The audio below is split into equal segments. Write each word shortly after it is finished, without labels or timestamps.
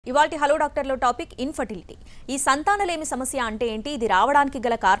ఇవాల్టి hello డాక్టర్లో topic infertility. ఈ సంతానలేమి సమస్య అంటే ఏంటి, ఇది రావడానికి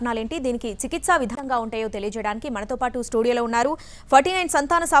గల కారణాలేంటి, దీనికి చికిత్సా విధానంగా ఉంటాయో తెలియజేయడానికి మనతో పాటు స్టూడియోలో ఉన్నారు Ferty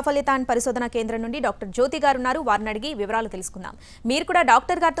సంతాన సాఫల్యత అండ్ పరిశోధన కేంద్రం నుండి డాక్టర్ జ్యోతి గారు ఉన్నారు. వారిని అడిగి వివరాలు తెలుసుకుందాం. మీరు కూడా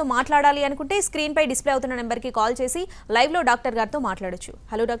డాక్టర్ గారితో మాట్లాడాలి అనుకుంటే స్క్రీన్ పై డిస్ప్లే అవుతున్న నెంబర్కి కాల్ చేసి లైవ్ లో డాక్టర్ గారితో మాట్లాడొచ్చు.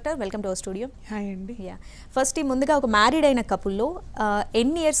 Hello doctor, welcome to our studio. Hi అండి. ఫస్ట్ ముందుగా ఒక మ్యారీడ్ అయిన కపుల్లో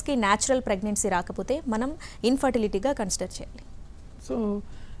ఎన్ని ఇయర్స్కి న్యాచురల్ ప్రెగ్నెన్సీ రాకపోతే మనం ఇన్ఫర్టిలిటీగా కన్సిడర్ చేయాలి? సో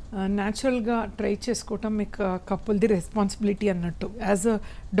న్యాచురల్గా ట్రై చేసుకోవటం మీకు కపుల్ది రెస్పాన్సిబిలిటీ అన్నట్టు. As a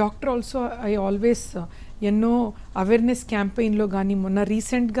doctor also I always ఎన్నో అవేర్నెస్ క్యాంపెయిన్లో కానీ మొన్న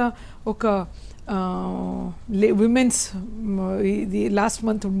రీసెంట్గా ఒక విమెన్స్ ఇది లాస్ట్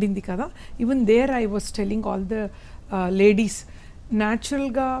మంత్ ఉండింది కదా, even there I was telling all the ladies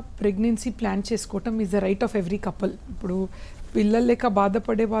న్యాచురల్గా ప్రెగ్నెన్సీ ప్లాన్ చేసుకోవటం is the right of every couple. ఇప్పుడు పిల్లలు లేక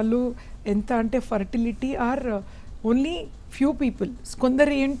బాధపడే వాళ్ళు ఎంత అంటే fertility are only few people.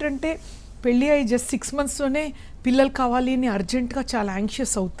 కొందరు ఏంటంటే పెళ్ళి అయ్యి జస్ట్ 6 monthsలోనే పిల్లలు కావాలి అని అర్జెంటుగా చాలా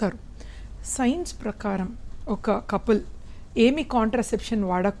యాంగ్షియస్ అవుతారు. సైన్స్ ప్రకారం ఒక కపుల్ ఏమి కాంట్రాసెప్షన్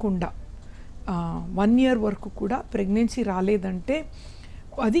వాడకుండా 1 year వరకు కూడా ప్రెగ్నెన్సీ రాలేదంటే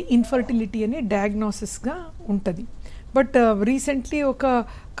అది ఇన్ఫర్టిలిటీ అనే డయాగ్నోసిస్గా ఉంటుంది. బట్ రీసెంట్లీ ఒక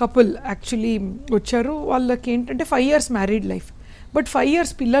కపుల్ యాక్చువల్లీ వచ్చారు. వాళ్ళకి ఏంటంటే 5 years married life, but 5 years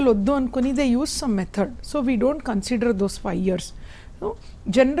పిల్లలు వద్దు అనుకుని they use some method. So we don't consider those 5 years. So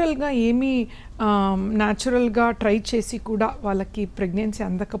జనరల్గా ఏమీ న్యాచురల్గా ట్రై చేసి కూడా వాళ్ళకి ప్రెగ్నెన్సీ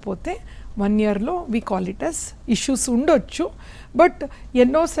అందకపోతే 1 yearలో we call it as issues ఉండొచ్చు. బట్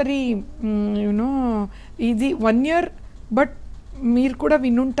ఎన్నోసరి యూనో ఇది 1 year, బట్ మీరు కూడా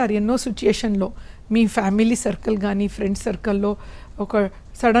వినుంటారు ఎన్నో సిచ్యుయేషన్లో మీ ఫ్యామిలీ సర్కిల్ కానీ ఫ్రెండ్స్ సర్కిల్లో ఒక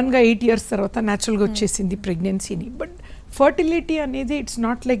సడన్గా 8 years తర్వాత న్యాచురల్గా వచ్చేసింది ప్రెగ్నెన్సీని. బట్ ఫర్టిలిటీ అనేది it's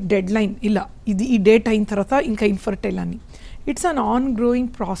not like dead line, ఇలా ఇది ఈ డేట్ అయిన తర్వాత ఇంకా ఇన్ఫర్టైల్ అని. It's an on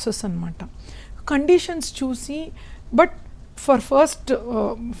growing process అనమాట. కండిషన్స్ చూసి బట్ ఫస్ట్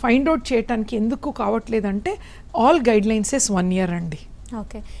ఫైండ్ అవుట్ చేయడానికి ఎందుకు కావట్లేదంటే ఆల్ గైడ్ లైన్సెస్ 1 year అండి.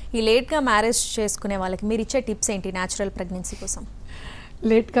 ఓకే, ఈ లేట్గా మ్యారేజ్ చేసుకునే వాళ్ళకి మీరు ఇచ్చే టిప్స్ ఏంటి న్యాచురల్ ప్రెగ్నెన్సీ కోసం?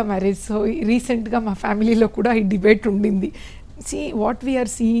 లేట్గా మ్యారేజ్, సో రీసెంట్గా మా ఫ్యామిలీలో కూడా ఈ డిబేట్ ఉండింది. What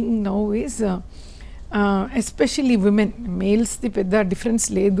we are seeing now is especially women, మేల్స్ది పెద్ద డిఫరెన్స్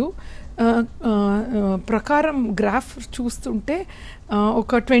లేదు. ప్రకారం గ్రాఫ్ చూస్తుంటే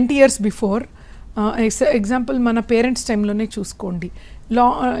ఒక 20 years బిఫోర్ ఎగ్జాంపుల్ మన పేరెంట్స్ టైంలోనే చూసుకోండి,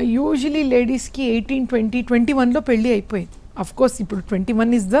 యూజువలీ లేడీస్కి 18, 20, 21లో పెళ్ళి అయిపోయేది. అఫ్కోర్స్ ఇప్పుడు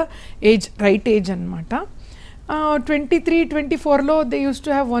 21 is the age, right age అనమాట. 23, 24లో they use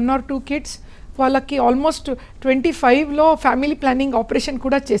to have 1 or 2 kids. వాళ్ళకి ఆల్మోస్ట్ 25లో ఫ్యామిలీ ప్లానింగ్ ఆపరేషన్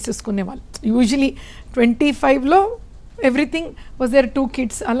కూడా చేసేసుకునే వాళ్ళు. Usually 25లో everything was there 2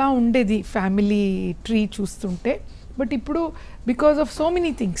 kids అలా ఉండేది ఫ్యామిలీ ట్రీ చూస్తుంటే. బట్ ఇప్పుడు because of so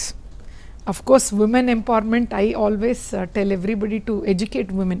many things, of course women empowerment, I always tell everybody to educate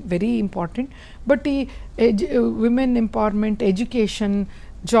women, very important. But ఈ women empowerment, education,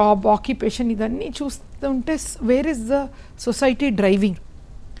 job, occupation ఇదన్నీ చూస్తుంటే where is the society driving?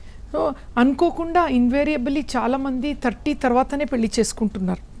 So అనుకోకుండా invariably చాలామంది 30 తర్వాతనే పెళ్లి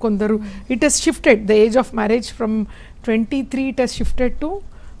చేసుకుంటున్నారు. కొందరు it has shifted the age of marriage from 23 it has shifted to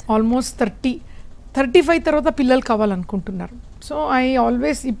almost 30, 35 తర్వాత పిల్లలు కావాలనుకుంటున్నారు. సో ఐ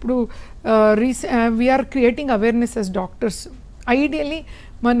ఆల్వేస్ ఇప్పుడు we are creating awareness as doctors. Ideally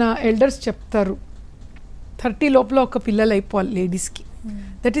మన ఎల్డర్స్ చెప్తారు 30 లోపల ఒక పిల్లలు అయిపోవాలి లేడీస్కి.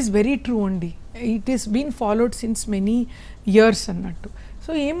 దట్ ఈస్ వెరీ ట్రూ అండి. It is been followed since many years అన్నట్టు.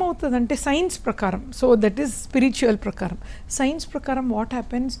 సో ఏమవుతుందంటే సైన్స్ ప్రకారం, సో దట్ ఈస్ స్పిరిచువల్ ప్రకారం, సైన్స్ ప్రకారం what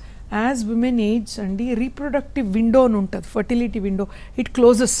happens as women age అండి, రీప్రొడక్టివ్ విండో అని ఉంటుంది, fertility window, it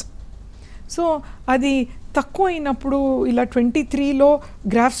closes. So అది తక్కువ అయినప్పుడు ఇలా 23లో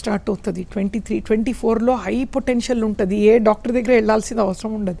గ్రాఫ్ స్టార్ట్ అవుతుంది, 23, 24లో హై పొటెన్షియల్ ఉంటుంది, ఏ డాక్టర్ దగ్గర వెళ్ళాల్సిన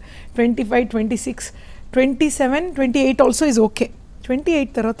అవసరం ఉండదు. 25, 26, 27, 28 ఆల్సో ఈజ్ ఓకే.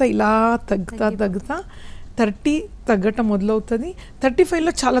 28 తర్వాత ఇలా తగ్గుతా 30 తగ్గటం మొదలవుతుంది,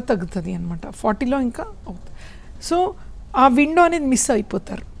 35లో చాలా తగ్గుతుంది అనమాట, 40లో ఇంకా అవుతుంది. సో ఆ విండో అనేది మిస్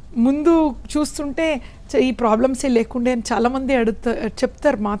అయిపోతారు. ముందు చూస్తుంటే ఈ ప్రాబ్లమ్సే లేకుండే అని చాలామంది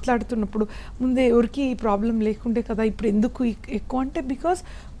చెప్తారు మాట్లాడుతున్నప్పుడు, ముందే ఎవరికి ఈ ప్రాబ్లం లేకుండే కదా, ఇప్పుడు ఎందుకు ఎక్కువ అంటే because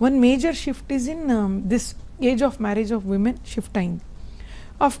one major shift is in this age of marriage of women shift అయింది.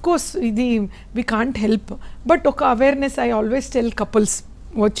 ఆఫ్ కోర్స్ ఇది వీ కాంట్ హెల్ప్, బట్ ఒక awareness I always tell couples.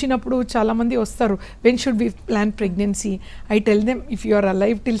 వచ్చినప్పుడు చాలామంది వస్తారు, when should we plan pregnancy? I tell them if you are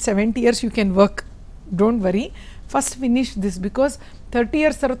alive till 70 years you can work, don't worry, first finish this. Because 30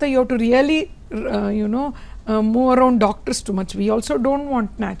 years తర్వాత you have to really move around doctors too much. We also don't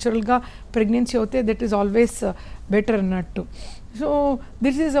want న్యాచురల్గా pregnancy అవుతే that is always better అన్నట్టు. So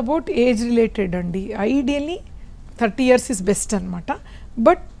this is about age related అండి. Ideally 30 years is best అనమాట.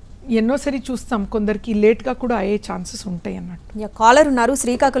 But ఎన్నోసారి చూస్తాం కొందరికి లేట్గా కూడా అయ్యే ఛాన్సెస్ ఉంటాయి అన్నట్టు. కాలర్ ఉన్నారు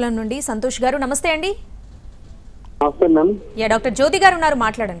శ్రీకాకుళం నుండి, సంతోష్ గారు. నమస్తే అండి. డాక్టర్ జ్యోతి గారు ఉన్నారు,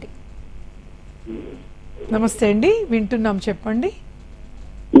 మాట్లాడండి. నమస్తే అండి, వింటున్నాం, చెప్పండి.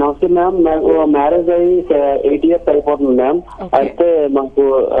 నమస్తే మ్యామ్, నాకు మ్యారేజ్ అయ్యి 8 years అయిపోతుంది మ్యామ్. అయితే మాకు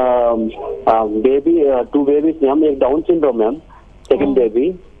baby 2 babies ma'am. Down syndrome ma'am, second baby.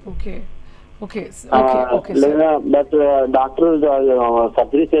 But doctor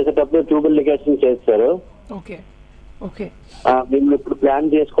surgery చేసేటప్పుడు ట్యూబల్ లిగేషన్ చేస్తారు. మేము ఇప్పుడు ప్లాన్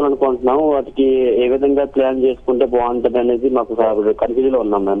చేసుకోవాలనుకుంటున్నాం. వాటికి ఏ విధంగా ప్లాన్ చేసుకుంటే బాగుంటది అనేది మాకు కన్ఫ్యూజన్ లో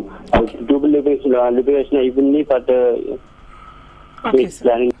ఉన్నాం మ్యామ్. ట్యూబల్ లిగేషన్ అయిపోయింది, but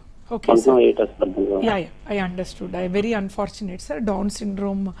planning. Okay, sir. Yeah, I understood. Very unfortunate, sir. Down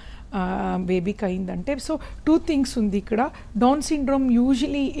syndrome baby అయిందంటే, సో 2 things ఉంది ఇక్కడ. Down syndrome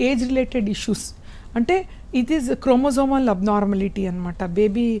usually age related issues, అంటే ఇట్ ఈస్ క్రోమోజోమల్ అబ్నార్మలిటీ అనమాట.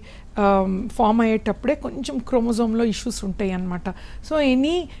 బేబీ ఫామ్ అయ్యేటప్పుడే కొంచెం క్రోమోజోమ్లో ఇష్యూస్ ఉంటాయి అనమాట. So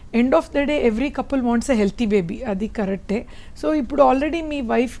any end of the day every couple wants a healthy baby, అది కరెక్టే. సో ఇప్పుడు ఆల్రెడీ మీ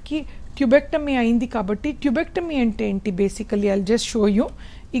వైఫ్కి ట్యూబెక్టమీ అయింది కాబట్టి, ట్యూబెక్టమీ అంటే ఏంటి basically I'll just show you.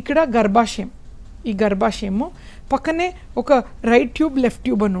 ఇక్కడ గర్భాశయం, ఈ గర్భాశయము పక్కనే ఒక రైట్ ట్యూబ్ లెఫ్ట్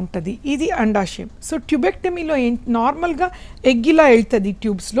ట్యూబ్ అని ఉంటుంది, ఇది అండాశయం. సో ట్యూబెక్టమీలో ఏంటి, నార్మల్గా ఎగ్ ఇలా వెళ్తుంది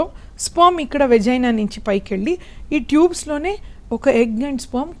ట్యూబ్స్లో, స్పర్మ్ ఇక్కడ వెజైనా నుంచి పైకి వెళ్ళి ఈ ట్యూబ్స్లోనే ఒక ఎగ్ అండ్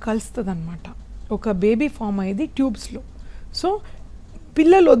స్పర్మ్ కలుస్తుంది అనమాట. ఒక బేబీ ఫామ్ అయ్యేది ట్యూబ్స్లో. సో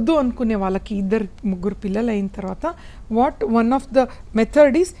పిల్లలు వద్దు అనుకునే వాళ్ళకి 2-3 పిల్లలు అయిన తర్వాత one of the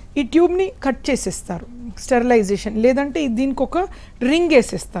method is ఈ ట్యూబ్ని కట్ చేసేస్తారు, స్టెరిలైజేషన్, లేదంటే దీనికి ఒక రింగ్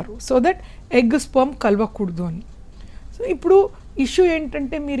వేసేస్తారు, సో దట్ ఎగ్ స్పర్మ్ కలవకూడదు అని. సో ఇప్పుడు ఇష్యూ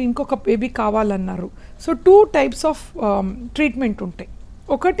ఏంటంటే మీరు ఇంకొక బేబీ కావాలన్నారు. సో 2 types ఆఫ్ ట్రీట్మెంట్ ఉంటాయి.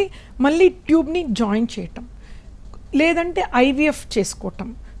 ఒకటి మళ్ళీ ట్యూబ్ని జాయిన్ చేయటం, లేదంటే ఐవీఎఫ్ చేసుకోవటం.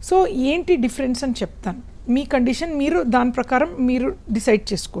 సో ఏంటి డిఫరెన్స్ అని చెప్తాను. మీ కండిషన్ మీరు దాని ప్రకారం మీరు డిసైడ్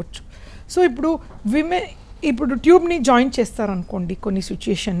చేసుకోవచ్చు. సో ఇప్పుడు ట్యూబ్ని జాయిన్ చేస్తారనుకోండి కొన్ని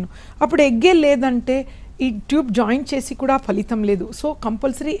సిచ్యుయేషన్, అప్పుడు ఎగ్గే లేదంటే ఈ ట్యూబ్ జాయిన్ చేసి కూడా ఫలితం లేదు. సో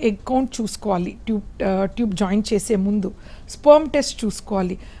కంపల్సరీ ఎగ్ కౌంట్ చూసుకోవాలి ట్యూబ్ జాయిన్ చేసే ముందు. స్పర్మ్ టెస్ట్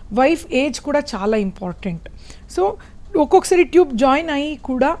చూసుకోవాలి. వైఫ్ ఏజ్ కూడా చాలా ఇంపార్టెంట్. సో ఒక్కొక్కసారి ట్యూబ్ జాయిన్ అయ్యి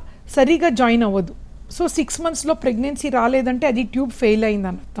కూడా సరిగా జాయిన్ అవ్వదు. సో 6 monthsలో ప్రెగ్నెన్సీ రాలేదంటే అది ట్యూబ్ ఫెయిల్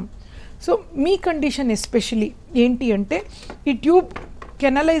అయిందని అర్థం. సో మీ కండిషన్ ఎస్పెషలీ ఏంటి అంటే ఈ ట్యూబ్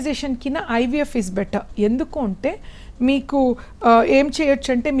కెనలైజేషన్ కింద ఐవీఎఫ్ ఇస్ బెటర్. ఎందుకు అంటే మీకు ఏం చేయొచ్చు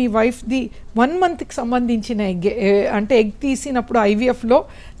అంటే మీ వైఫ్ది 1 monthకి సంబంధించిన ఎగ్, అంటే ఎగ్ తీసినప్పుడు ఐవీఎఫ్లో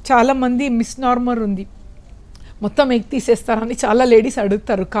చాలామంది మిస్నార్మర్ ఉంది, మొత్తం ఎగ్ తీసేస్తారని చాలా లేడీస్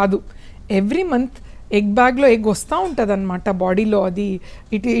అడుగుతారు. కాదు, ఎవ్రీ మంత్ ఎగ్ బ్యాగ్లో ఎగ్ వస్తూ ఉంటుంది అనమాట బాడీలో. అది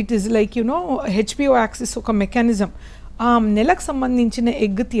it is like HPO axis ఒక మెకానిజం. ఆ నెలకు సంబంధించిన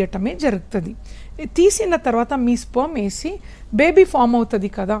ఎగ్ తీయటమే జరుగుతుంది. తీసిన తర్వాత మీ స్పర్మ్ వేసి బేబీ ఫామ్ అవుతుంది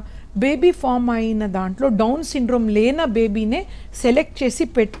కదా, బేబీ ఫామ్ అయిన దాంట్లో డౌన్ సిండ్రోమ్ లేన బేబీనే సెలెక్ట్ చేసి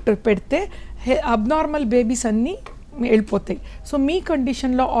పెడితే అబ్నార్మల్ బేబీస్ అన్నీ వెళ్ళిపోతాయి. సో మీ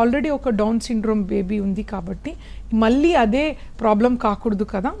కండిషన్లో ఆల్రెడీ ఒక డౌన్ సిండ్రోమ్ బేబీ ఉంది కాబట్టి మళ్ళీ అదే ప్రాబ్లం కాకూడదు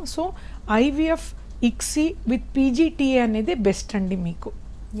కదా. So IVF ICSI with PGTA అనేది బెస్ట్ అండి మీకు.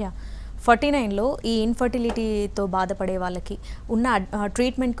 49లో ఈ ఇన్ఫర్టిలిటీతో బాధపడే వాళ్ళకి ఉన్న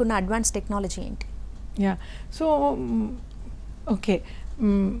ట్రీట్మెంట్కి ఉన్న అడ్వాన్స్ టెక్నాలజీ ఏంటి? సో ఓకే,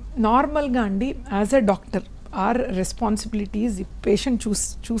 నార్మల్గా అండి as a doctor are responsibilities patient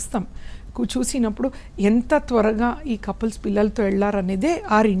చూసినప్పుడు ఎంత త్వరగా ఈ కపుల్స్ పిల్లలతో వెళ్ళారనేదే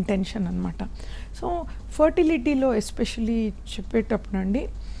ఆర్ ఇంటెన్షన్ అనమాట. సో ఫర్టిలిటీలో ఎస్పెషలీ చెప్పేటప్పుడు అండి,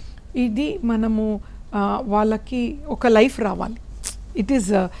 ఇది మనము వాళ్ళకి ఒక లైఫ్ రావాలి. It is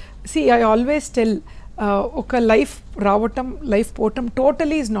I always tell, ఒక లైఫ్ రావటం లైఫ్ పోవటం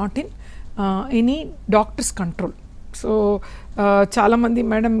totally is not in any doctors control. So చాలామంది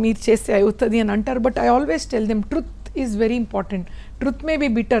మేడం మీరు చేస్తే అవుతుంది అని అంటారు, but I always tell them truth is very important. Truth may be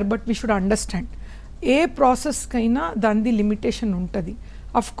bitter, but we should understand. ఏ ప్రాసెస్కైనా దానిది లిమిటేషన్ ఉంటుంది.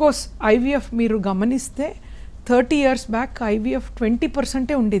 అఫ్కోర్స్ ఐవీఎఫ్ మీరు గమనిస్తే 30 years బ్యాక్ ఐవీఎఫ్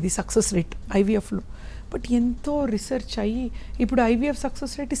 20% ఉండేది సక్సెస్ రేట్ ఐవీఎఫ్లో. బట్ ఎంతో రీసెర్చ్ అయ్యి ఇప్పుడు ఐవీఎఫ్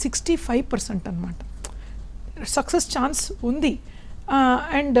సక్సెస్ రేట్ 65% అనమాట. సక్సెస్ ఛాన్స్ ఉంది.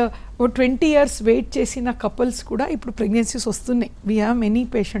 అండ్ 20 years వెయిట్ చేసిన కపుల్స్ కూడా ఇప్పుడు ప్రెగ్నెన్సీస్ వస్తున్నాయి. We have many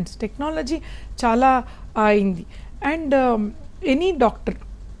patients. Technology చాలా అయింది. And any doctor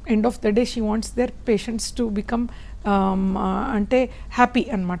end of the day she wants there patients to become అంటే హ్యాపీ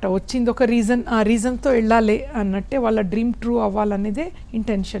అనమాట. వచ్చింది ఒక రీజన్, ఆ రీజన్తో వెళ్ళాలి అన్నట్టే వాళ్ళ dream true అవ్వాలనేదే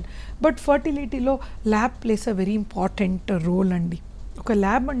intention. But ఫర్టిలిటీలో lab place a very important role అండి. ఒక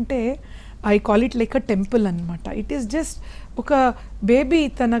ల్యాబ్ అంటే I call it like a temple అనమాట. ఇట్ ఈస్ జస్ట్ ఒక బేబీ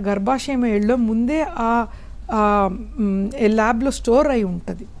తన గర్భాశయంలో ముందే ఆ ల్యాబ్లో స్టోర్ అయి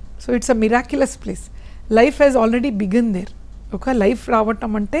ఉంటుంది. So it's a miraculous place. Life has already begin there. ఒక లైఫ్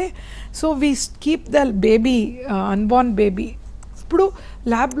రావటం అంటే so we keep the baby unborn baby. ఇప్పుడు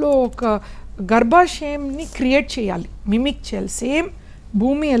ల్యాబ్లో ఒక గర్భాశయంని క్రియేట్ చేయాలి, మిమిక్ చేయాలి. సేమ్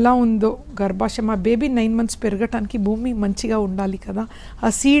భూమి ఎలా ఉందో గర్భాశయం, ఆ బేబీ 9 months పెరగటానికి భూమి మంచిగా ఉండాలి కదా, ఆ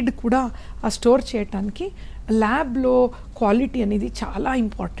సీడ్ కూడా ఆ స్టోర్ చేయటానికి ల్యాబ్లో క్వాలిటీ అనేది చాలా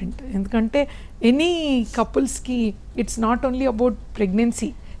ఇంపార్టెంట్. ఎందుకంటే any కపుల్స్కి it's not only about pregnancy,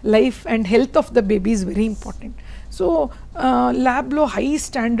 life and health of the baby is very important. So ల్యాబ్లో హై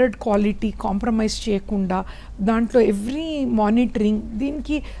స్టాండర్డ్ క్వాలిటీ కాంప్రమైజ్ చేయకుండా దాంట్లో ఎవ్రీ మానిటరింగ్,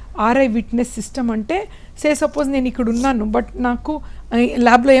 దీనికి ఆర్ఐ విట్నెస్ సిస్టమ్ అంటే సపోజ్ నేను ఇక్కడ ఉన్నాను బట్ నాకు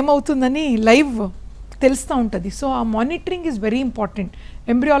ల్యాబ్లో ఏమవుతుందని లైవ్ తెలుస్తూ ఉంటుంది. సో ఆ monitoring is very important.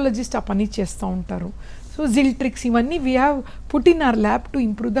 Embryologist ఆ పని చేస్తూ ఉంటారు. సో జిల్ట్రిక్స్ ఇవన్నీ we have put in our lab to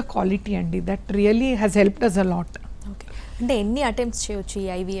improve the quality అండి. That really has helped us a lot. Okay, అంటే ఎన్ని అటెంప్ట్స్ చేయొచ్చు ఈ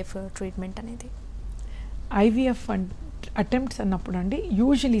ఐవీఎఫ్ ట్రీట్మెంట్ అనేది? ఐవీఎఫ్ అటెంప్ట్స్ అన్నప్పుడు అండి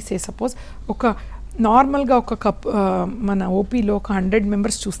యూజువలీ సపోజ్ ఒక నార్మల్గా ఒక మన ఓపీలో ఒక 100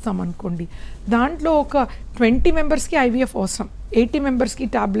 members చూస్తామనుకోండి, దాంట్లో ఒక 20 members-కి ఐవీఎఫ్ అవసరం, 80 members-కి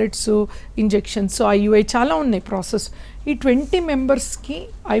టాబ్లెట్స్, ఇంజెక్షన్స్, ఐయుఐ చాలా ఉన్నాయి ప్రాసెస్. ఈ 20 members-కి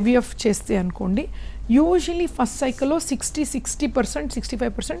ఐవీఎఫ్ చేస్తే అనుకోండి యూజువలీ ఫస్ట్ సైకిల్లో 60%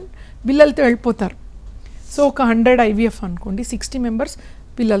 65% పిల్లలతో వెళ్ళిపోతారు. సో ఒక 100 ఐవీఎఫ్ అనుకోండి, 60 members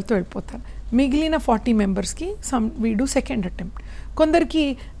పిల్లలతో వెళ్ళిపోతారు. మిగిలిన 40 members-కి వీ డూ సెకండ్ అటెంప్ట్. కొందరికి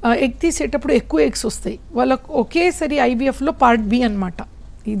ఎగ్ తీసేటప్పుడు ఎక్కువ ఎగ్స్ వస్తాయి, వాళ్ళకు ఒకేసారి ఐవీఎఫ్లో పార్ట్ బి అనమాట,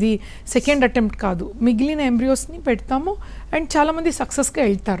 ఇది సెకండ్ అటెంప్ట్ కాదు. మిగిలిన ఎంబ్రియోస్ని పెడతాము అండ్ చాలామంది సక్సెస్గా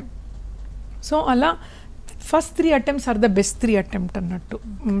వెళ్తారు. సో అలా first 3 attempts are the best 3 attempts అన్నట్టు.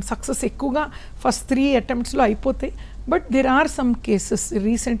 సక్సెస్ ఎక్కువగా ఫస్ట్ 3 attempts-లో అయిపోతాయి. But there are some cases.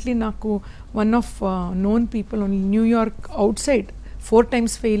 Recently నాకు one of known people only New York out side 4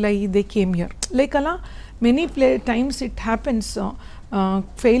 times fail అయ్యి దే కేమ్ హియర్. లైక్ అలా many times it happens,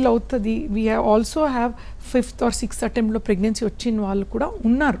 fail అవుతుంది. We also have 5th or 6th attempt-లో pregnancy వచ్చిన వాళ్ళు కూడా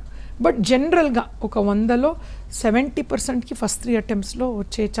ఉన్నారు. But జనరల్గా ఒక 100లో 70%-కి ఫస్ట్ 3 attempts-లో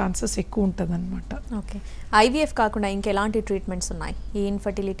వచ్చే ఛాన్సెస్ ఎక్కువ ఉంటుంది అనమాట. ఓకే, ఐవీఎఫ్ కాకుండా ఇంకెలాంటి ట్రీట్మెంట్స్ ఉన్నాయి ఈ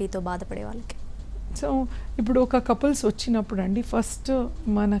ఇన్ఫర్టిలిటీతో బాధపడే వాళ్ళకి? సో ఇప్పుడు ఒక కపుల్స్ వచ్చినప్పుడు అండి ఫస్ట్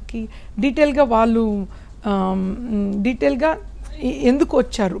మనకి డీటెయిల్గా వాళ్ళు డీటెయిల్గా ఎందుకు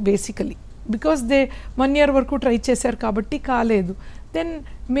వచ్చారు, బేసికలీ బికాస్ దే 1 year వరకు ట్రై చేశారు కాబట్టి కాలేదు. దెన్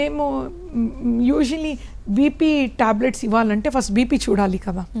మేము యూజువలీ బీపీ ట్యాబ్లెట్స్ ఇవ్వాలంటే ఫస్ట్ బీపీ చూడాలి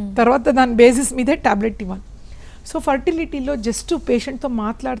కదా, తర్వాత దాని బేసిస్ మీదే ట్యాబ్లెట్ ఇవ్వాలి. సో ఫర్టిలిటీలో జస్ట్ పేషెంట్తో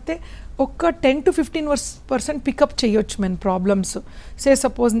మాట్లాడితే ఒక 10 to 15% పికప్ చేయొచ్చు మన ప్రాబ్లమ్స్.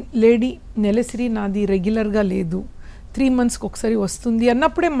 సపోజ్ లేడీ నెలసరి నాది రెగ్యులర్గా లేదు, 3 monthsకి ఒకసారి వస్తుంది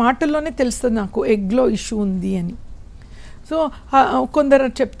అన్నప్పుడే మాటల్లోనే తెలుస్తుంది నాకు ఎగ్లో ఇష్యూ ఉంది అని. సో కొందరు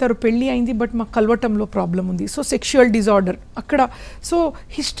చెప్తారు పెళ్ళి అయింది బట్ మాకు కలవటంలో ప్రాబ్లం ఉంది, సో సెక్షువల్ డిజార్డర్ అక్కడ. So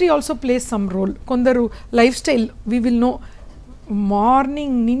history also place some role. కొందరు life style we will know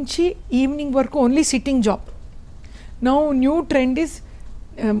morning నుంచి ఈవినింగ్ వరకు only sitting job. Now new trend is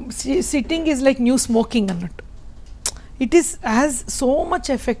sitting is like new smoking అన్నట్టు. It is has so much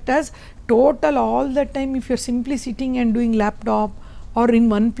effect as total all the time if you're simply sitting and doing laptop or in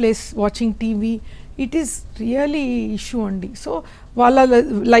one place watching TV, it is really issue andi. So వాళ్ళ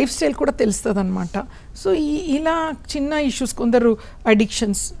life style కూడా తెలుస్తుంది అనమాట. So ఇలా చిన్న issues, కొందరు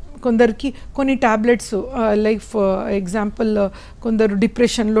addictions, కొందరికి కొన్ని tablets like example కొందరు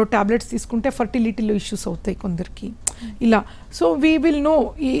డిప్రెషన్లో ట్యాబ్లెట్స్ తీసుకుంటే ఫర్టిలిటీలో ఇష్యూస్ అవుతాయి కొందరికి ఇలా. సో వీ విల్ నో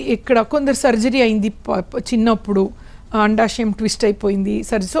ఇక్కడ కొందరు సర్జరీ అయింది చిన్నప్పుడు, అండాశయం ట్విస్ట్ అయిపోయింది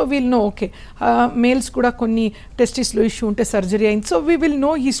సరే. So we'll no okay males కూడా కొన్ని టెస్టిస్లో ఇష్యూ ఉంటే సర్జరీ అయింది. సో వీ విల్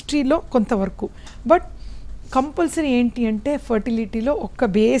నో హిస్టరీలో కొంతవరకు. బట్ కంపల్సరీ ఏంటి అంటే ఫర్టిలిటీలో ఒక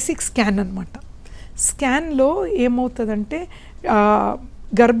బేసిక్ స్కాన్ అనమాట. స్కాన్లో ఏమవుతుందంటే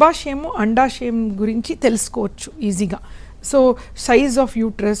గర్భాశయము అండాశయం గురించి తెలుసుకోవచ్చు ఈజీగా. So size of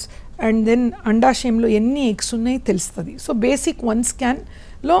uterus and then అండాశయంలో ఎన్ని ఎగ్స్ ఉన్నాయి తెలుస్తుంది. సో బేసిక్ 1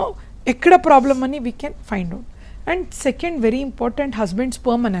 scanలో ఎక్కడ ప్రాబ్లం అని we can find out. And second very important husband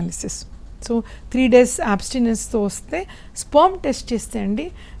sperm analysis. So 3 days అబ్స్టినెన్స్తో వస్తే స్పర్మ్ టెస్ట్ చేస్తే అండి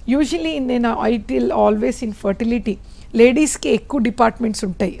యూజువలీ నేను I till always in fertility లేడీస్కి ఎక్కువ డిపార్ట్మెంట్స్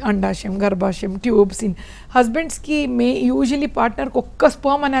ఉంటాయి, అండాశయం, గర్భాశయం, ట్యూబ్స్. ఇన్ హస్బెండ్స్కి యూజువలీ పార్ట్నర్కి ఒక్క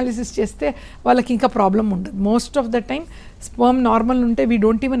స్పర్మ్ అనాలిసిస్ చేస్తే వాళ్ళకి ఇంకా ప్రాబ్లం ఉండదు. Most of the time sperm normal ఉంటే we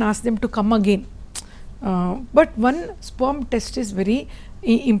don't even ask them to come again. But one sperm test is very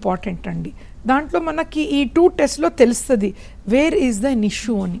important అండి. దాంట్లో మనకి ఈ 2 టెస్ట్లో తెలుస్తుంది వేర్ ఈజ్ ద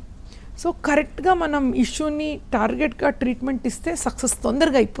ఇష్యూ అని. సో కరెక్ట్గా మనం ఇష్యూని టార్గెట్గా ట్రీట్మెంట్ ఇస్తే సక్సెస్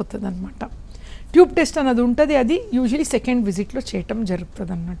తొందరగా అయిపోతుంది అనమాట. ట్యూబ్ టెస్ట్ అన్నది ఉంటుంది, అది యూజువలీ సెకండ్ విజిట్లో చేయటం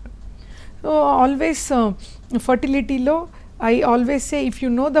జరుగుతుంది అన్నట్టు. So always ఫర్టిలిటీలో I always say if you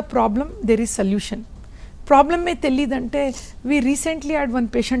know the problem there is solution. ప్రాబ్లమే తెలియదంటే we recently had one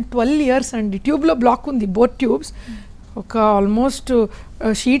patient 12 years అండి, ట్యూబ్లో బ్లాక్ ఉంది, బోత్ ట్యూబ్స్. ఒక almost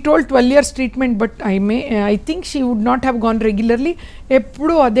she told 12 years treatment, but I think she would not have gone regularly.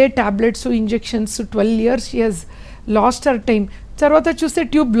 ఎప్పుడు అదే tablets, injections, 12 years she has lost her time. తర్వాత చూస్తే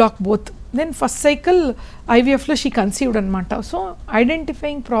tube block both. Then first cycle ఐవీఎఫ్లో she conceived అనమాట. So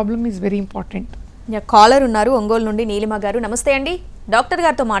identifying problem is very important. Caller ఉన్నారు ఒంగోలు నుండి, నీలిమ గారు. నమస్తే అండి, డాక్టర్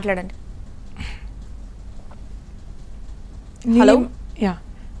గారితో మాట్లాడండి. హలో. యా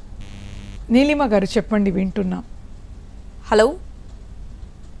నీలిమ గారు చెప్పండి, వింటున్నాం. Hello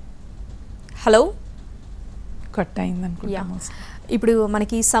hello. కట్ అయింది అనుకుంటా. ఇప్పుడు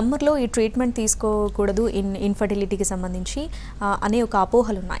మనకి సమ్మర్లో ఈ ట్రీట్మెంట్ తీసుకోకూడదు ఇన్ఫర్టిలిటీకి సంబంధించి అనే ఒక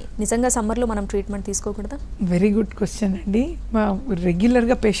అపోహలు ఉన్నాయి. నిజంగా సమ్మర్లో మనం ట్రీట్మెంట్ తీసుకోకూడదా? వెరీ గుడ్ క్వశ్చన్ అండి.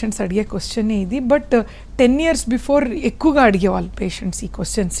 రెగ్యులర్గా పేషెంట్స్ అడిగే క్వశ్చన్ ఇది. బట్ 10 years బిఫోర్ ఎక్కువగా అడిగేవాళ్ళు పేషెంట్స్ ఈ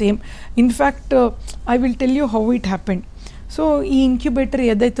question same. In fact I will tell you how it happened. So ఈ ఇంక్యుబేటర్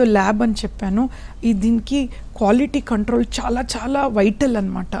ఏదైతే ల్యాబ్ అని చెప్పానో, దీనికి క్వాలిటీ కంట్రోల్ చాలా చాలా వైటల్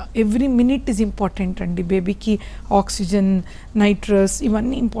అనమాట. ఎవ్రీ మినిట్ ఈజ్ ఇంపార్టెంట్ అండి. బేబీకి ఆక్సిజన్, నైట్రస్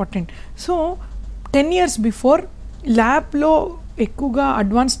ఇవన్నీ ఇంపార్టెంట్. సో 10 years బిఫోర్ ల్యాబ్లో ఎక్కువగా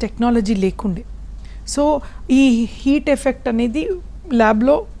అడ్వాన్స్ టెక్నాలజీ లేకుండే. సో ఈ హీట్ ఎఫెక్ట్ అనేది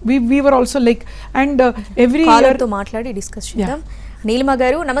ల్యాబ్లో Weaver also like and every ఇయర్తో మాట్లాడి డిస్కస్ చేద్దాం. నీలిమ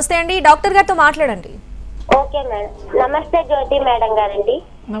గారు నమస్తే అండి, డాక్టర్ గారితో మాట్లాడండి. Okay madam. నమస్తే జ్యోతి మేడం గారండి.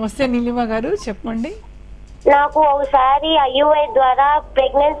 నమస్తే నీలిమ గారు, చెప్పండి. నాకు ఒకసారి ఐయుఐ ద్వారా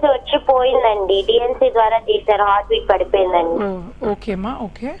ప్రెగ్నెన్సీ వచ్చి పోయిందండి. డిఎన్సీ ద్వారా తీసారు, హార్ట్ బీట్ పడిపోయిందండి. ఓకేమా,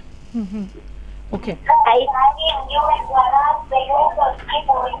 okay okay.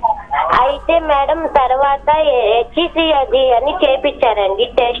 అయితే మేడం తర్వాత హెచ్సి అది అని చేపించారండి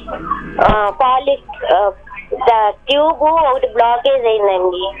టెస్ట్. ట్యూబ్ ఒకటి బ్లాకేజ్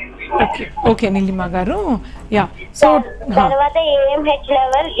అయిందండి. ఓకే నీలిమ గారు. యా. సో తర్వాత ఏఎంహెచ్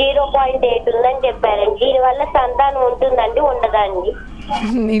లెవెల్ 0.8 ఉందని చెప్పారండి. దీనివల్ల సంతానం ఉంటుందండి, ఉండదండి?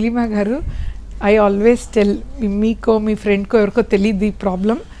 నీలిమ గారు, ఐ ఆల్వేస్ టెల్, మీకో మీ ఫ్రెండ్కో ఎవరికో తెలియదు ఈ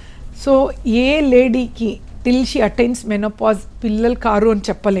problem. So A లేడీకి till she attains menopause పిల్లలు కారు అని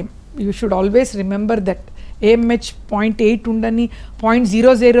చెప్పలేం. You should always remember that. AMH 0.8 ఉండని,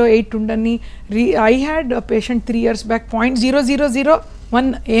 0.008 ఉండని. I had a patient 3 years back 0.0001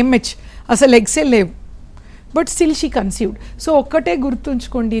 AMH, అసలు ఎగ్సే లేవు, but still she conceived. So ఒక్కటే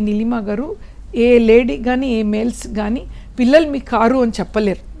గుర్తుంచుకోండి నీలిమ గారు, ఏ లేడీ కానీ ఏ మేల్స్ కానీ పిల్లలు మీ కారు అని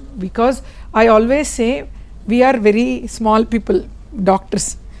చెప్పలేరు. Because I always say we are very small people doctors.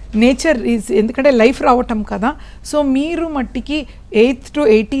 Nature is, ఎందుకంటే లైఫ్ రావటం కదా. సో మీరు మట్టికి 8th to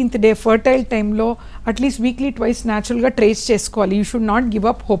 18th day fertile టైంలో అట్లీస్ట్ వీక్లీ ట్వైస్ న్యాచురల్గా ట్రేస్ చేసుకోవాలి. You should not give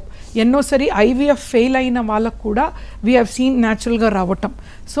up hope. ఎన్నోసారి IVF fail అయిన వాళ్ళకు కూడా వీ హ్యావ్ సీన్ న్యాచురల్గా రావటం.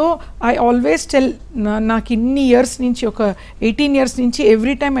 సో ఐ ఆల్వేస్ టెల్, నాకు ఇన్ని ఇయర్స్ నుంచి, ఒక 18 years నుంచి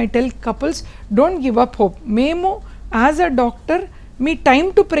every time I tell couples, don't give up hope. మేము as a doctor me time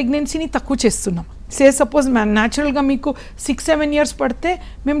to ప్రెగ్నెన్సీని తక్కువ చేస్తున్నాం. సే సపోజ్ న్యాచురల్గా మీకు 6-7 years పడితే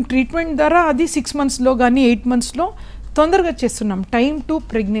మేము ట్రీట్మెంట్ ద్వారా అది 6 monthsలో కానీ 8 monthsలో తొందరగా చేస్తున్నాం టైం టు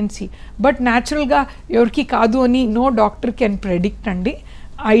ప్రెగ్నెన్సీ. బట్ న్యాచురల్గా ఎవరికి కాదు అని నో డాక్టర్ కెన్ ప్రెడిక్ట్ అండి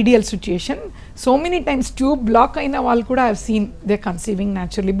ideal situation. So many times tube block అయిన వాళ్ళు కూడా I've seen they conceiving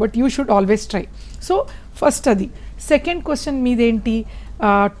naturally. But you should always try. So first అది. సెకండ్ క్వశ్చన్ మీదేంటి,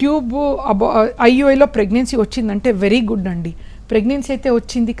 ట్యూబ్ ఐయుఐలో ప్రెగ్నెన్సీ వచ్చిందంటే వెరీ గుడ్ అండి. ప్రెగ్నెన్సీ అయితే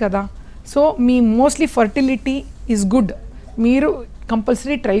వచ్చింది కదా, so me mostly fertility is good. మీరు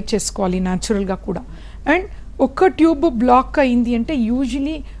కంపల్సరీ ట్రై చేసుకోవాలి న్యాచురల్గా కూడా. అండ్ ఒక్క ట్యూబ్ బ్లాక్ అయింది అంటే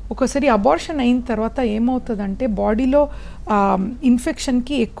యూజువలీ ఒకసారి అబార్షన్ అయిన తర్వాత ఏమవుతుందంటే బాడీలో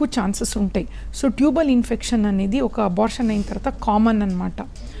ఇన్ఫెక్షన్కి ఎక్కువ ఛాన్సెస్ ఉంటాయి. సో ట్యూబల్ ఇన్ఫెక్షన్ అనేది ఒక అబార్షన్ అయిన తర్వాత కామన్ అనమాట.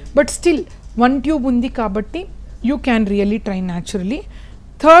 బట్ స్టిల్ 1 tube ఉంది కాబట్టి you can really try naturally.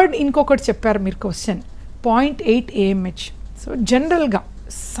 Third ఇంకొకటి చెప్పారు మీరు క్వశ్చన్, 0.8 AMH. సో జనరల్గా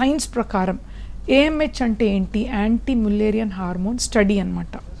సైన్స్ ప్రకారం AMH అంటే ఏంటి, యాంటీ ముల్లేరియన్ హార్మోన్ స్టడీ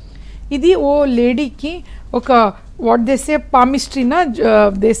అనమాట. ఇది ఓ లేడీకి ఒక వాట్ దేసే పామిస్ట్రీనా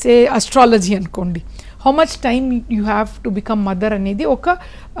దేసే అస్ట్రాలజీ అనుకోండి, how much time you have to become mother అనేది ఒక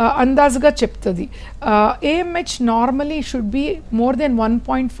అందాజుగా చెప్తుంది. AMH normally should be more than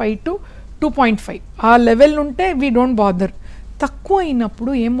 1.5 to 2.5 ఆ లెవెల్ ఉంటే వీ డోంట్ బాదర్. తక్కువ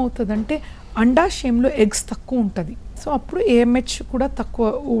అయినప్పుడు ఏమవుతుందంటే అండాశయంలో ఎగ్స్ తక్కువ ఉంటుంది, సో అప్పుడు AMH కూడా తక్కువ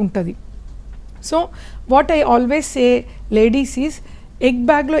ఉంటుంది. So what I always say ladies is egg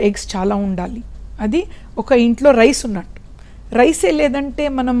బ్యాగ్లో ఎగ్స్ చాలా ఉండాలి. అది ఒక ఇంట్లో రైస్ ఉన్నట్టు, రైసే లేదంటే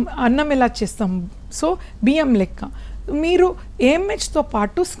మనం అన్నం ఎలా చేస్తాం, సో బియ్యం లెక్క. మీరు AMHతో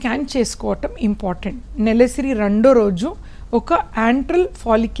పాటు స్కాన్ చేసుకోవటం ఇంపార్టెంట్. నెలసరి 2వ రోజు ఒక యాంట్రల్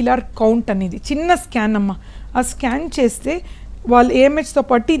ఫాలిక్యులర్ కౌంట్ అనేది చిన్న స్కాన్ అమ్మ, ఆ స్కాన్ చేస్తే వాళ్ళు AMHతో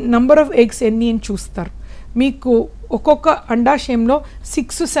పాటు నంబర్ ఆఫ్ ఎగ్స్ ఎన్ని అని చూస్తారు. మీకు ఒక్కొక్క అండాశయంలో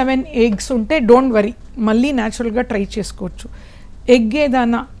 6-7 ఎగ్స్ ఉంటే డోంట్ వరీ, మళ్ళీ న్యాచురల్గా ట్రై చేసుకోవచ్చు. ఎగ్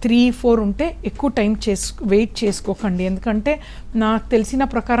ఏదైనా 3-4 ఉంటే ఎక్కువ టైం వెయిట్ చేసుకోకండి. ఎందుకంటే నాకు తెలిసిన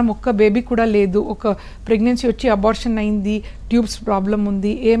ప్రకారం ఒక్క బేబీ కూడా లేదు, ఒక ప్రెగ్నెన్సీ వచ్చి అబార్షన్ అయింది, ట్యూబ్స్ ప్రాబ్లం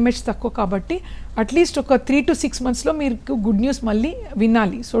ఉంది, AMH తక్కువ. కాబట్టి అట్లీస్ట్ ఒక 3 to 6 monthsలో మీకు గుడ్ న్యూస్ మళ్ళీ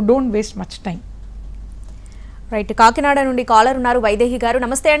వినాలి. So don't waste much time. Right, Kakinada నుండి కాలర్ ఉన్నారు వైదేహి గారు.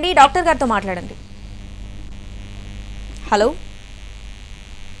 నమస్తే అండి, డాక్టర్ గారితో మాట్లాడండి. Hello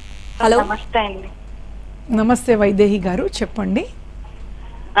hello. నమస్తే అండి. నమస్తే వైదేహి గారు, చెప్పండి.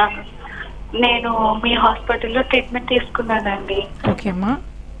 నేను మీ హాస్పిటల్లో ట్రీట్మెంట్ తీసుకున్నానండి. ఓకే అమ్మా.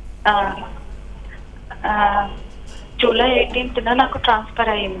 జూలై 18th నాకు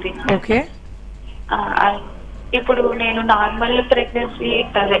ట్రాన్స్ఫర్ అయ్యింది. ఓకే. ఇప్పుడు నేను నార్మల్ ప్రెగ్నెన్సీ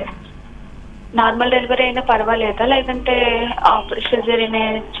అదే నార్మల్ డెలివరీ అయినా పర్వాలేదా, లేదంటే సిజేరియన్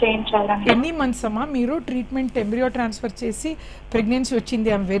చేయించాలని? ఎన్ని మంత్స్ అమ్మా మీరు ట్రీట్మెంట్ ఎంబ్రియో ట్రాన్స్ఫర్ చేసి ప్రెగ్నెన్సీ వచ్చింది?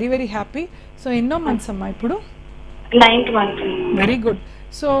 I'm very very happy. So ఎన్నో మంత్స్ అమ్మా ఇప్పుడు? 9th month. Very good.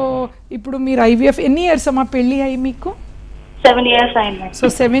 So ఇప్పుడు మీరు IVF ఎన్ని ఇయర్స్ అమ్మా పెళ్ళి అయ్యి మీకు? 7 years అయింది. సో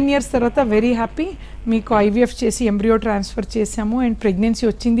 7 years తర్వాత వెరీ హ్యాపీ మీకు IVF చేసి ఎంబ్రియో ట్రాన్స్ఫర్ చేసాము అండ్ ప్రెగ్నెన్సీ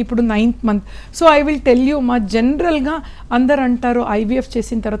వచ్చింది. ఇప్పుడు 9th month. So I will tell you మా జనరల్గా అందరు అంటారు IVF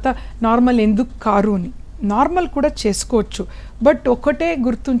చేసిన తర్వాత నార్మల్ ఎందుకు కారు అని. నార్మల్ కూడా చేసుకోవచ్చు, బట్ ఒకటే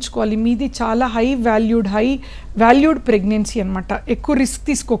గుర్తుంచుకోవాలి, మీది చాలా హై వాల్యూడ్ ప్రెగ్నెన్సీ అనమాట. ఎక్కువ రిస్క్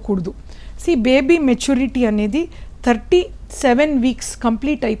తీసుకోకూడదు. బేబీ మెచ్యూరిటీ అనేది 37 weeks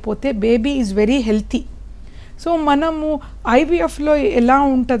కంప్లీట్ అయిపోతే baby is very healthy. So మనము IVFలో ఎలా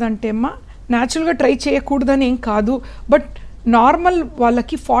ఉంటుందంటే అమ్మా, న్యాచురల్గా ట్రై చేయకూడదని ఏం కాదు, బట్ నార్మల్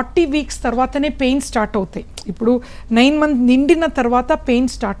వాళ్ళకి 40 weeks తర్వాతనే పెయిన్ స్టార్ట్ అవుతాయి. ఇప్పుడు 9 months నిండిన తర్వాత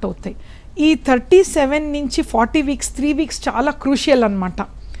పెయిన్ స్టార్ట్ అవుతాయి. ఈ 37 నుంచి 40 weeks 3 weeks చాలా క్రూషియల్ అనమాట.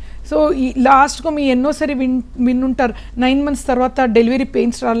 సో ఈ లాస్ట్గా మీ ఎన్నోసారి వినుంటారు 9 months తర్వాత డెలివరీ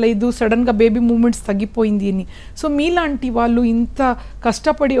పెయిన్స్ రాలేదు, సడన్గా బేబీ మూమెంట్స్ తగ్గిపోయింది అని. సో మీలాంటి వాళ్ళు ఇంత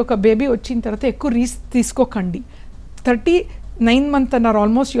కష్టపడి ఒక బేబీ వచ్చిన తర్వాత ఎక్కువ రిస్క్ తీసుకోకండి. 39 month అన్నారు,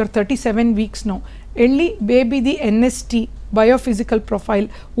 ఆల్మోస్ట్ యువర్ 37 weeks నో. వెళ్ళి బేబీది NST బయోఫిజికల్ ప్రొఫైల్,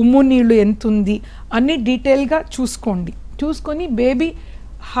 ఉమ్ము నీళ్ళు ఎంత ఉంది అన్నీ డీటెయిల్గా చూసుకొని baby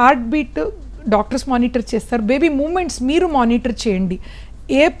heart beat doctors monitor చేస్తారు, బేబీ మూమెంట్స్ మీరు మానిటర్ చేయండి.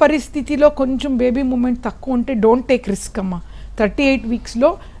 ఏ పరిస్థితిలో కొంచెం బేబీ మూమెంట్ తక్కువ ఉంటే డోంట్ టేక్ రిస్క్ అమ్మా. 38 weeksలో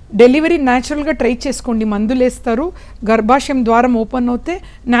డెలివరీ న్యాచురల్గా ట్రై చేసుకోండి. మందులు వేస్తారు, గర్భాశయం ద్వారం ఓపెన్ అవుతే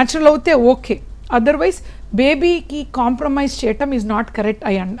న్యాచురల్ అవుతే ఓకే, అదర్వైజ్ బేబీకి కాంప్రమైజ్ చేయటం is not correct.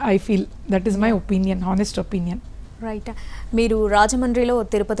 I feel that is my opinion, honest opinion. Right. మీరు రాజమండ్రిలో,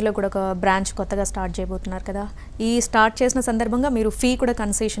 తిరుపతిలో కూడా ఒక బ్రాంచ్ కొత్తగా స్టార్ట్ చేయబోతున్నారు కదా, ఈ స్టార్ట్ చేసిన సందర్భంగా మీరు ఫీ కూడా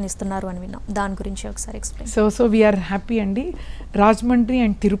కన్సెషన్ ఇస్తున్నారు అని విన్నాం, దాని గురించి ఒకసారి ఎక్స్ప్లెయిన్. సో వీఆర్ హ్యాపీ అండి. రాజమండ్రి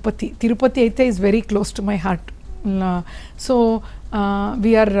అండ్ తిరుపతి అయితే is very close to my heart. So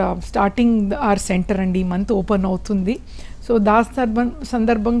we are starting hour centre అండి, ఈ మంత్ ఓపెన్ అవుతుంది. సో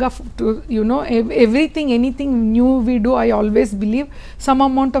సందర్భంగా you know everything anything knew we do, I always believe some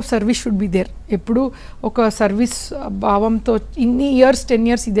amount of service should be there. ఎప్పుడు ఒక service భావంతో ఇన్ని years 10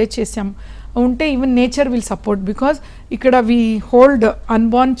 years ఇదే చేసాం ఉంటే even nature will support, because ఇక్కడ we hold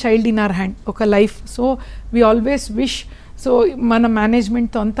unborn child in our hand, ఒక life. So we always wish. So మన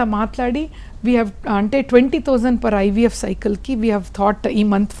మేనేజ్మెంట్తో అంతా మాట్లాడి వీ హ్యావ్ అంటే 20,000 per IVF సైకిల్కి వీ హ్యావ్ థాట్ ఈ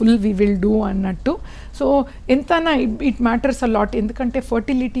month full we will do అన్నట్టు. సో ఎంతనా ఇట్ మ్యాటర్స్ అ లాట్, ఎందుకంటే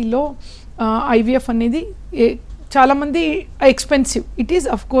ఫర్టిలిటీలో IVF అనేది చాలామంది expensive. It is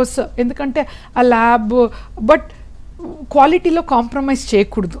of course, ఎందుకంటే ఆ ల్యాబ్, బట్ క్వాలిటీలో కాంప్రమైజ్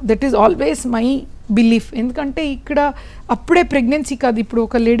చేయకూడదు. That is always my belief. ఎందుకంటే ఇక్కడ అప్పుడే ప్రెగ్నెన్సీ కాదు, ఇప్పుడు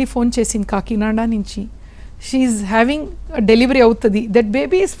ఒక లేడీ ఫోన్ చేసింది కాకినాడ నుంచి, షీఈస్ హ్యావింగ్ డెలివరీ అవుతుంది, that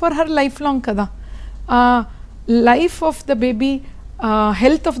baby is for her life long కదా. Life of the baby,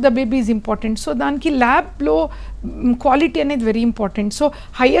 health of the baby is important. So దానికి ల్యాబ్లో క్వాలిటీ అనేది very important. So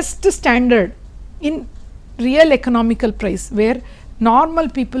highest standard in real economical price, wear normal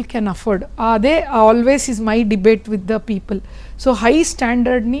people can afford. అదే always is my debate with the people. So high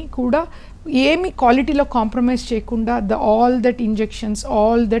స్టాండర్డ్ని కూడా ఏమి క్వాలిటీలో compromise చేయకుండా all that injections,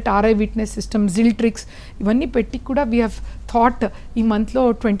 all that RI witness system, జిల్ట్రిక్స్ ఇవన్నీ పెట్టి కూడా we have thought ఈ మంత్లో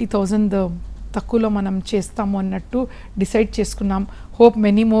 20,000 తక్కువలో మనం చేస్తాము అన్నట్టు డిసైడ్ చేసుకున్నాం. Hope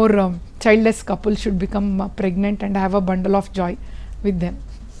many more childless couple should become pregnant and have a bundle of Joy with them.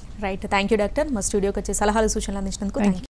 Right, thank you doctor. మా స్టూడియోకి వచ్చే సలహాలు సూచనలు అందించినందుకు థ్యాంక్ యూ.